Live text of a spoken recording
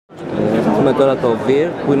Έχουμε τώρα το Veer,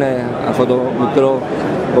 που είναι αυτό το μικρό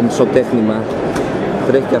κομψοτέχνημα.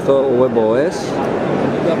 Τρέχει και αυτό WebOS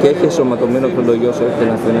και έχει ενσωματωμένο κροντογιό όσο έχετε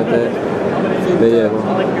να φαίνεται περίεργο.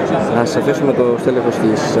 Ας αφήσουμε το στέλεχος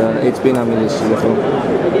της HP να μιλήσει γι' αυτό.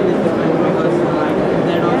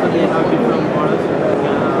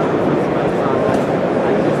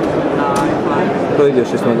 Το ίδιο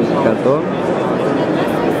σύστημα των καρτών.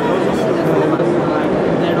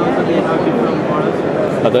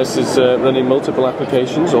 This is running multiple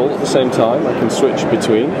applications all at the same time. I can switch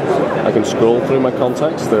between. I can scroll through my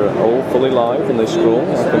contacts. They're all fully live and they scroll.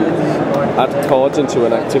 I can add cards into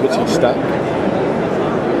an activity stack.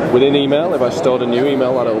 Within email, if I start a new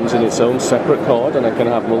email, that opens in its own separate card, and I can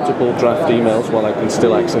have multiple draft emails while I can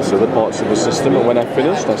still access other parts of the system. And when I've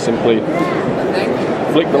finished, I simply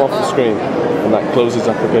flick them off the screen, and that closes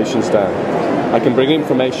applications down. I can bring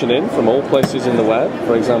information in from all places in the web.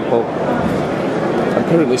 For example, I'm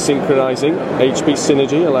currently synchronizing. HP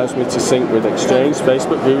Synergy allows me to sync with Exchange,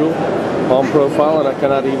 Facebook, Google, Palm Profile, and I can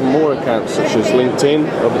add even more accounts such as LinkedIn,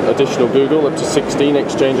 additional Google, up to 16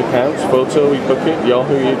 Exchange accounts, Photo, eBookit,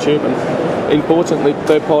 Yahoo, YouTube, and importantly,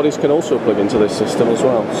 third parties can also plug into this system as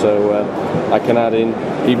well. So I can add in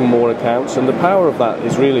even more accounts, and the power of that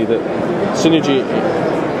is really that Synergy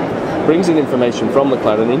brings in information from the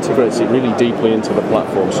cloud and integrates it really deeply into the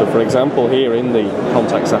platform. So for example, here in the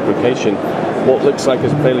contacts application, what looks like a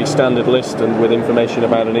fairly standard list and with information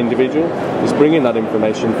about an individual is bringing that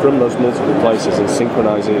information from those multiple places and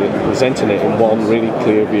synchronizing it and presenting it in one really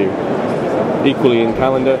clear view. Equally in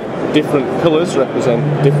calendar, different colours represent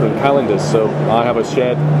different calendars. So I have a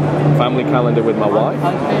shared family calendar with my wife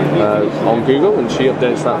on Google, and she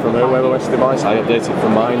updates that from her WebOS device. I update it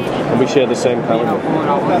from mine, and we share the same calendar.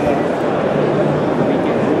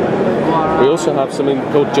 We also have something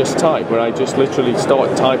called Just Type, where I just literally start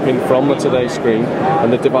typing from the Today screen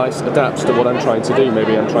and the device adapts to what I'm trying to do.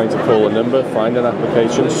 Maybe I'm trying to call a number, find an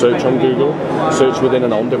application, search on Google, search within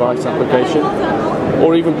an on-device application,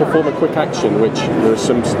 or even perform a quick action, which there are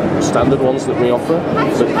some standard ones that we offer.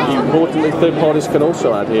 But importantly, third parties can also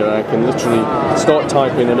add here. I can literally start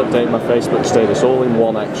typing and update my Facebook status all in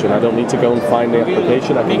one action. I don't need to go and find the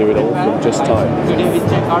application, I can do it all from Just Type.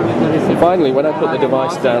 Finally, when I put the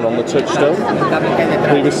device down on the touchstone,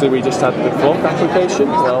 previously we just had the clock application.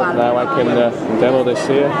 Well, now I can demo this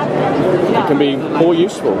here. It can be more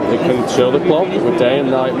useful. It can show the clock with day and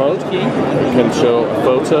night mode. It can show a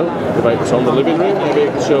photo if it's on the living room. Maybe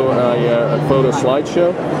it can show a photo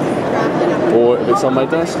slideshow. Or if it's on my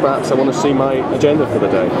desk, perhaps I want to see my agenda for the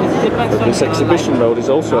day. But this exhibition mode is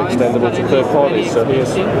also extendable to third parties. So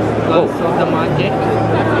here's... Oh.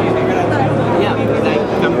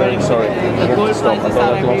 Sorry, I have to stop. I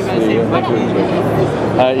thought I'd lost the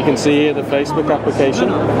you can see here the Facebook application,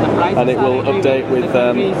 and it will update with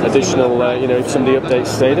additional, you know, if somebody updates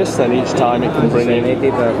status, then each time it can bring in...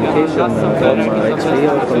 native application from HP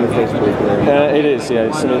or from the Facebook? It is, yeah.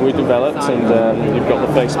 It's something we developed, and you've got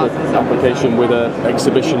the Facebook application with an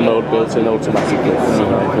exhibition mode built in automatically, so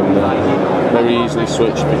I can very easily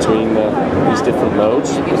switch between these different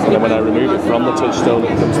modes, and then when I remove it from the touchstone,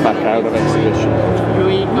 it comes back out of exhibition.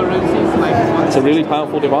 It's a really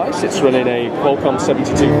powerful device. It's running a Qualcomm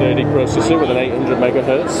 7230 processor with an 800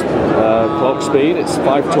 megahertz clock speed. It's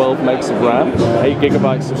 512 megs of RAM, 8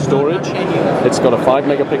 gigabytes of storage. It's got a 5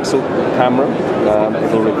 megapixel camera.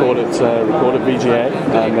 It'll record at VGA,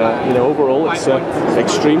 and you know, overall it's an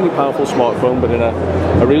extremely powerful smartphone, but in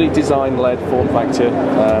a really design-led form factor.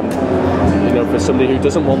 You know, for somebody who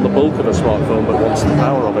doesn't want the bulk of a smartphone but wants the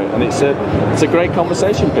power of it, and it's a great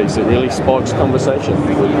conversation piece. It really sparks conversation with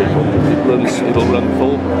people. It'll run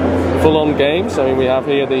full-on games. I mean, we have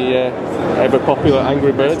here the ever popular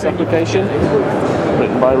Angry Birds application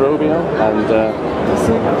written by Robio, and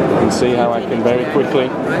you can see how I can very quickly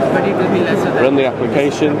run the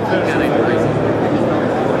application.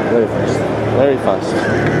 Very fast.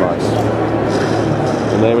 Nice.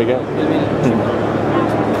 And there we go.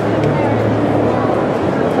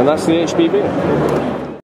 And that's the HP Veer.